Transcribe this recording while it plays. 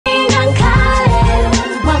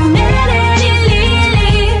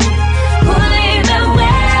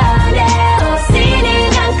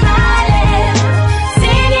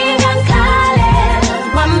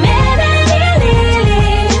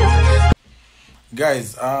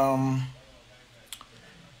Guys, I've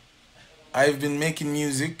been making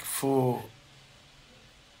music for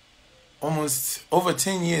almost over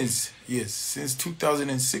 10 years. Yes, since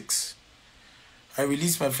 2006. I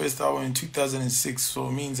released my first album in 2006, so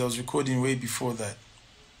it means I was recording way before that.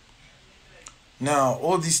 Now,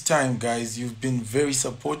 all this time, guys, you've been very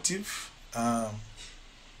supportive.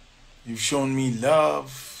 You've shown me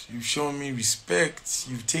love. You've shown me respect.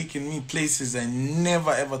 You've taken me places I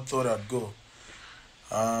never ever thought I'd go.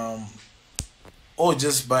 Um, or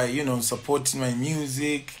just by, supporting my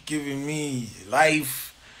music, giving me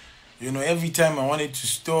life. Every time I wanted to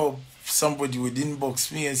stop, somebody would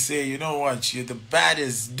inbox me and say, you know what, you're the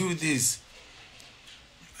baddest, do this.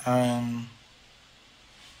 Um,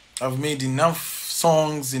 I've made enough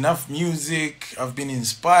songs, enough music. I've been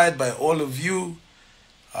inspired by all of you.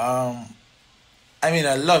 Um,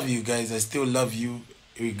 I love you guys. I still love you,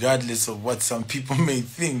 regardless of what some people may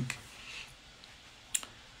think.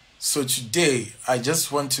 So today, I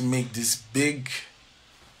just want to make this big,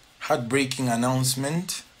 heartbreaking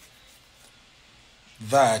announcement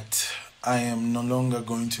that I am no longer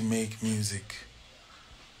going to make music.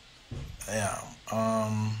 Yeah,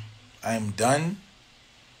 I am done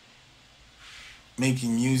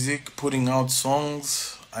making music, putting out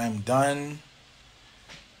songs. I am done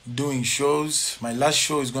doing shows. My last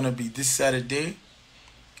show is gonna be this Saturday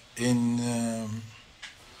in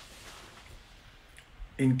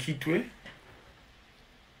Kitwe.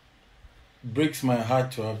 Breaks my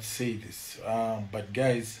heart to have to say this, but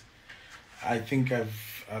guys, I think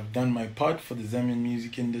I've done my part for the Zambian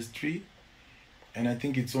music industry, and I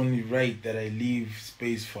think it's only right that I leave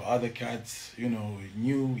space for other cats,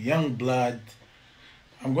 new young blood.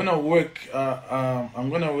 I'm gonna work.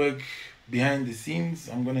 I'm gonna work behind the scenes.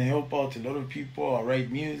 I'm gonna help out a lot of people. I'll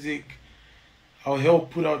write music. I'll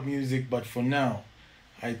help put out music. But for now,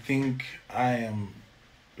 I think I am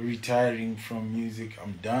retiring from music.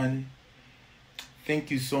 I'm done.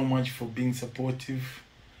 Thank you so much for being supportive.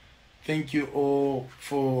 Thank you all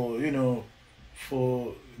for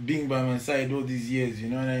being by my side all these years. You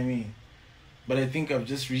know what I mean? But I think I've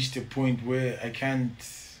just reached a point where I can't.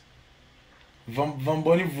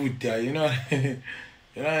 Vamboni vuta, you know, you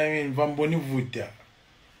know what I mean. Vamboni vuta.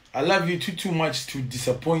 I love you too much to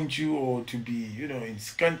disappoint you or to be, in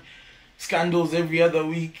scandals every other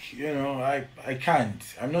week. I can't.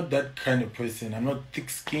 I'm not that kind of person. I'm not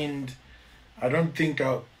thick-skinned. I don't think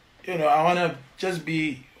I wanna just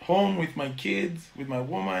be home with my kids, with my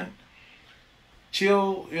woman,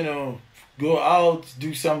 chill. Go out,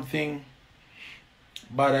 do something.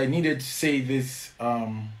 But I needed to say this.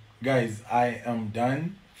 Guys, I am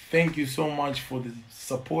done. Thank you so much for the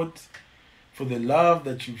support, for the love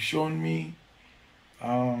that you've shown me.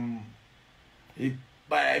 But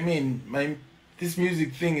this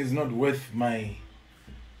music thing is not worth my,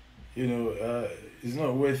 it's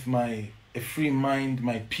not worth a free mind,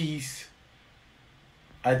 my peace.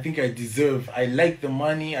 I think I like the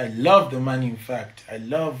money. I love the money, in fact. I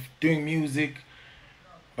love doing music,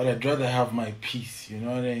 but I'd rather have my peace, you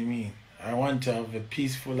know what I mean? I want to have a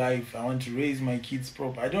peaceful life. I want to raise my kids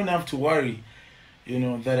proper. I don't have to worry,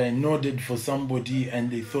 that I nodded for somebody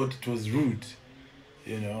and they thought it was rude.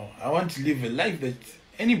 I want to live a life that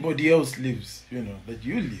anybody else lives, that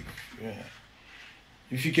you live. Yeah.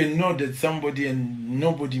 If you can nod at somebody and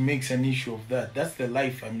nobody makes an issue of that, that's the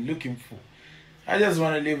life I'm looking for. I just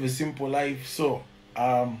want to live a simple life. So,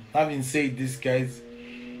 having said this, guys,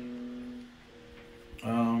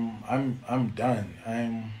 I'm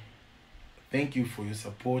done. Thank you for your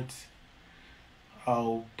support.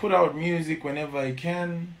 I'll put out music whenever I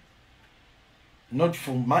can. Not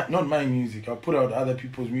my music. I'll put out other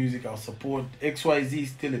people's music. I'll support. XYZ is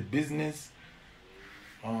still a business.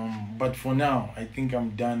 But for now, I think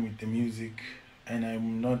I'm done with the music, and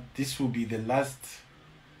I'm not. This will be the last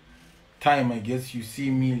time I guess you see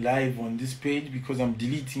me live on this page, because I'm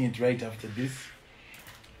deleting it right after this.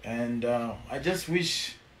 And I just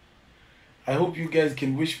wish. I hope you guys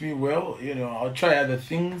can wish me well. I'll try other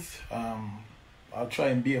things. I'll try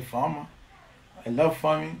and be a farmer. I love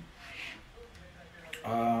farming.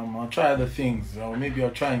 I'll try other things, or maybe I'll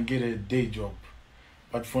try and get a day job.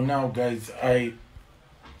 But for now, guys,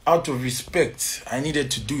 out of respect, I needed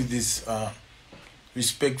to do this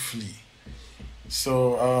respectfully.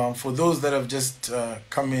 So for those that have just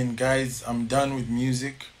come in, guys, I'm done with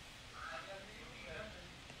music.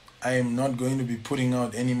 I am not going to be putting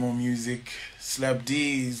out any more music. Slap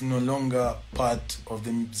Dee is no longer part of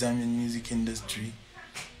the Zambian music industry.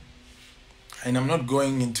 And I'm not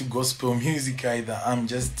going into gospel music either. I'm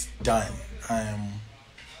just done.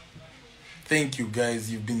 Thank you,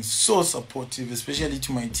 guys. You've been so supportive, especially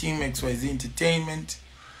to my team, XYZ Entertainment.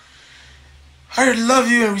 I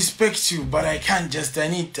love you and respect you, but I can't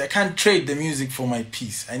trade the music for my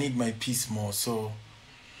peace. I need my peace more. So,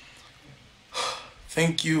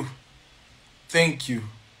 thank you. Thank you.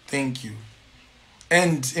 Thank you.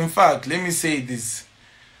 And in fact, let me say this.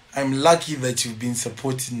 I'm lucky that you've been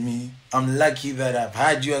supporting me. I'm lucky that I've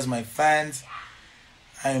had you as my fans.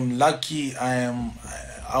 I'm lucky.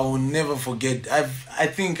 I will never forget. I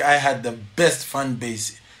think I had the best fan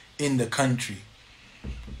base in the country.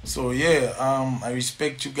 So yeah, I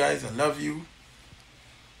respect you guys. I love you.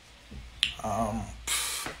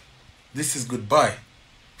 This is goodbye.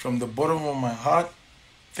 From the bottom of my heart,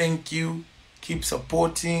 thank you. Keep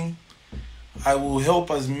supporting. I will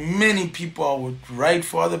help as many people. I would write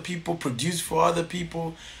for other people, produce for other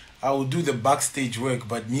people. I will do the backstage work,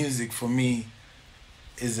 but music for me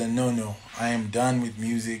is a no-no. I am done with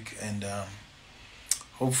music, and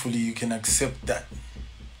hopefully you can accept that.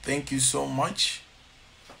 Thank you so much.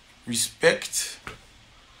 Respect.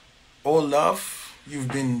 All love. You've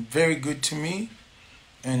been very good to me.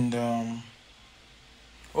 And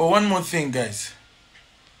one more thing, guys.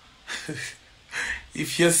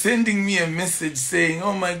 If you're sending me a message saying,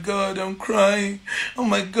 oh my God, I'm crying, oh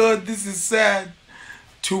my God, this is sad,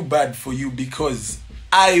 too bad for you, because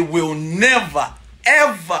I will never,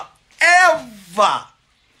 ever, ever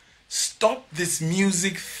stop this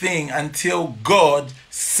music thing until God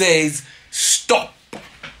says stop.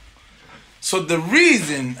 So the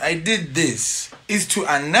reason I did this is to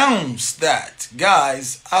announce that,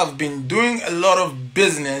 guys, I've been doing a lot of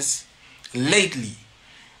business lately.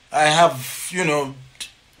 I have,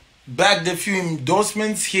 bagged a few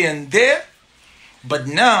endorsements here and there, but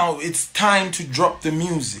now it's time to drop the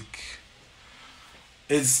music.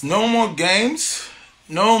 It's no more games,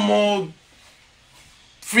 no more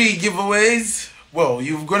free giveaways. Well,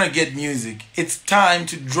 you're gonna get music. It's time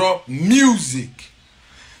to drop music.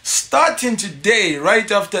 Starting today, right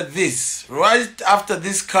after this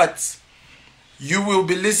cut, you will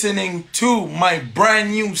be listening to my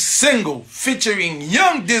brand new single featuring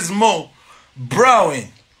Young Dismo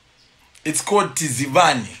Browin. It's called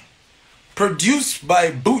Tizivani. Produced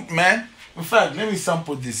by Bootman. In fact, let me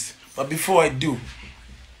sample this. But before I do,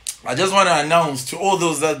 I just want to announce to all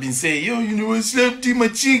those that have been saying, yo, Slap Dee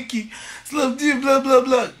Machiki, Slap Dee blah blah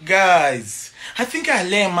blah. Guys, I think I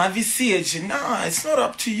learned my VCH. Nah, it's not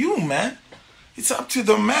up to you, man. It's up to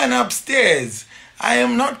the man upstairs. I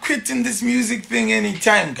am not quitting this music thing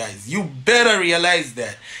anytime, guys. You better realize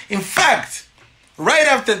that. In fact, right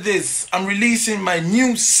after this, I'm releasing my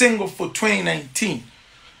new single for 2019.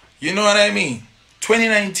 You know what I mean?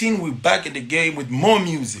 2019, we're back in the game with more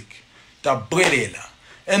music. Tabrela.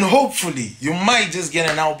 And hopefully, you might just get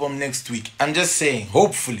an album next week. I'm just saying,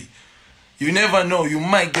 hopefully. You never know. You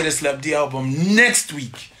might get a Slap Dee album next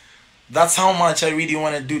week. That's how much I really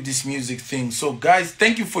want to do this music thing. So, guys,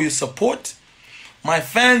 thank you for your support. My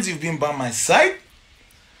fans, you've been by my side.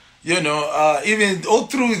 Even all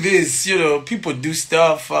through this, people do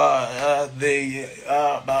stuff.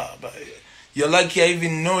 You're lucky I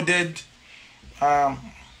even noted. I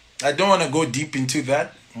don't want to go deep into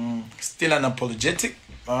that. Still unapologetic.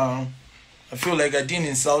 I feel like I didn't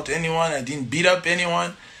insult anyone. I didn't beat up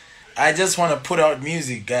anyone. I just want to put out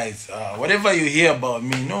music, guys. Whatever you hear about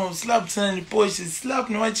me, no, slap and push, slap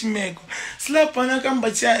no what you make, slap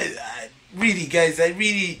anakambacha. Really, guys,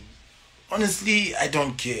 honestly, I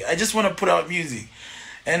don't care. I just want to put out music.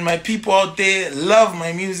 And my people out there love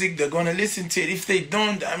my music. They're going to listen to it. If they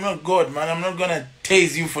don't, I'm not God, man. I'm not going to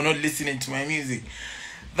tase you for not listening to my music.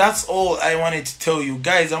 That's all I wanted to tell you.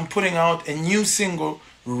 Guys, I'm putting out a new single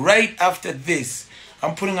right after this.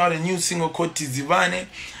 I'm putting out a new single called Tizivane.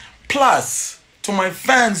 Plus, to my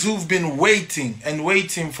fans who've been waiting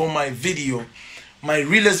for my video, my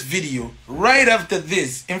realest video, right after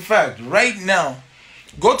this, in fact, right now,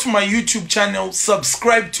 go to my YouTube channel,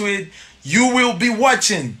 subscribe to it. You will be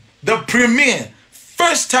watching the premiere,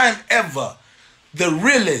 first time ever, The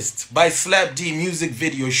Realest by Slap Dee music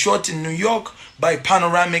video shot in New York by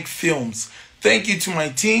Panoramic Films. Thank you to my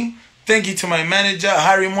team. Thank you to my manager,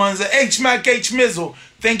 Harry Mwanza, H-Mac, H-Mizzle.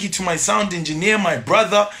 Thank you to my sound engineer, my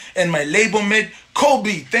brother, and my label mate,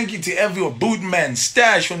 Kobe. Thank you to everyone, Bootman,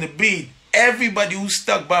 Stash on the beat, everybody who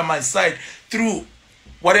stuck by my side through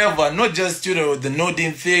whatever, not just, the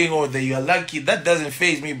nodding thing or the you're lucky. That doesn't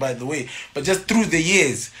faze me, by the way, but just through the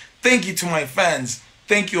years. Thank you to my fans.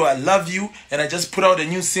 Thank you. I love you. And I just put out a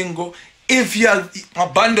new single. If you're my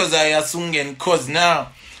bandos are sungen, cause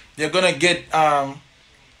now you're gonna get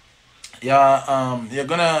you're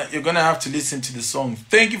gonna have to listen to the song.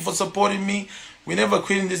 Thank you for supporting me. We never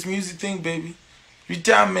quitting this music thing, baby.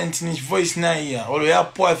 Retirement in his voice now here.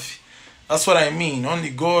 That's what I mean. Only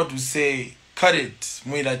God will say, cut it.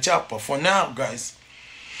 Muida chapa. For now, guys.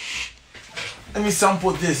 Let me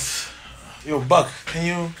sample this. Yo, Buck, can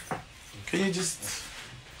you just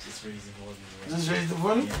raise the volume? Just raise the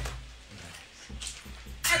volume?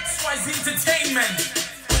 XYZ Entertainment.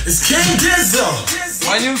 It's King Dizzle.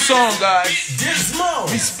 My new song, guys. Dismo.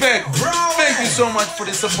 Respect. Thank you so much for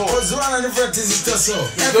the support. Everybody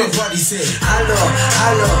say hello,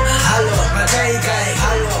 hello, hello, my guy,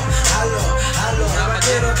 hello, hello, hello, my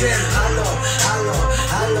little girl, hello, hello,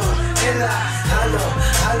 hello, Ella, hello,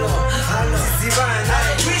 hello, hello, Divine.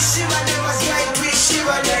 Twishy my name, my guy, twishy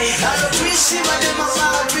my name, hello, twishy my name, my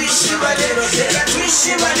mama, twishy my name,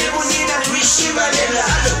 twishy my name, Nina, twishy my name,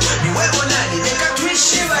 hello, you went on that, they got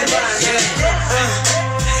twishy my name.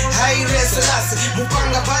 Haile Selassie,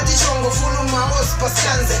 Mupanga Pati Chongo, Fulu Maos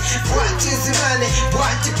Paskanze, Bwati Zimane,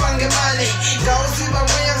 Bwati Pangemane, Gauziba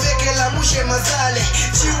Mwaya Vekela Mushe Mazale,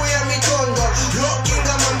 Chiwe ya Mitondo,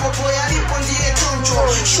 Lokinga Mambopo ya Lipo ndiye Toncho,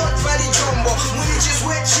 Short Valley Jumbo, Munichis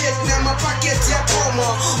wet shit na mapaket ya pomo,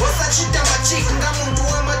 Osachita machik nga mundu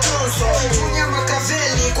wa matonso, Tunya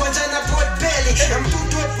Makaveli, Kwanja na Port Belly, na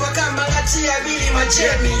mtutu wakamba ngati ya Mili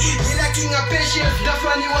Majemi, Nila Kinga Patience,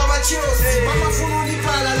 Dafani wa Machozi, Mama Fununi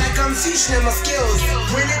Pala like I'm fishing in my skills.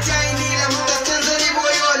 When the time need I'm on the Tanzania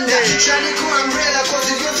boy on that. Shani ko umbrella cause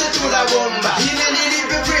if you're to la bomba. Ine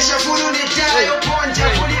nilipe pressure funu ni tayo ponja.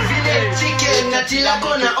 Funi vile chicken na tila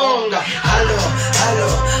kona onga. Hello, hello,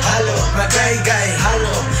 hello, my guy,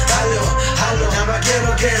 hello, hello, hello, na my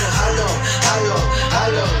ghetto, hello, hello,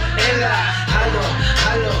 hello, Ella, hello,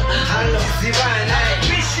 hello, hello, Divine,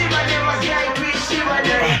 twishy my name, my guy, twishy my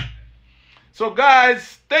name. So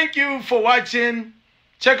guys, thank you for watching.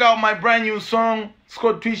 Check out my brand new song, it's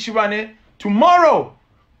called Twishibane. Tomorrow,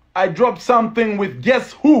 I drop something with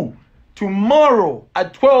Guess Who. Tomorrow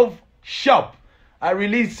at 12 sharp, I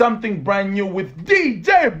release something brand new with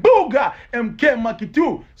DJ Booga MK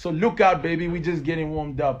Makitu. So look out, baby. We just getting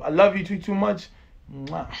warmed up. I love you too much.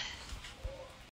 Mwah.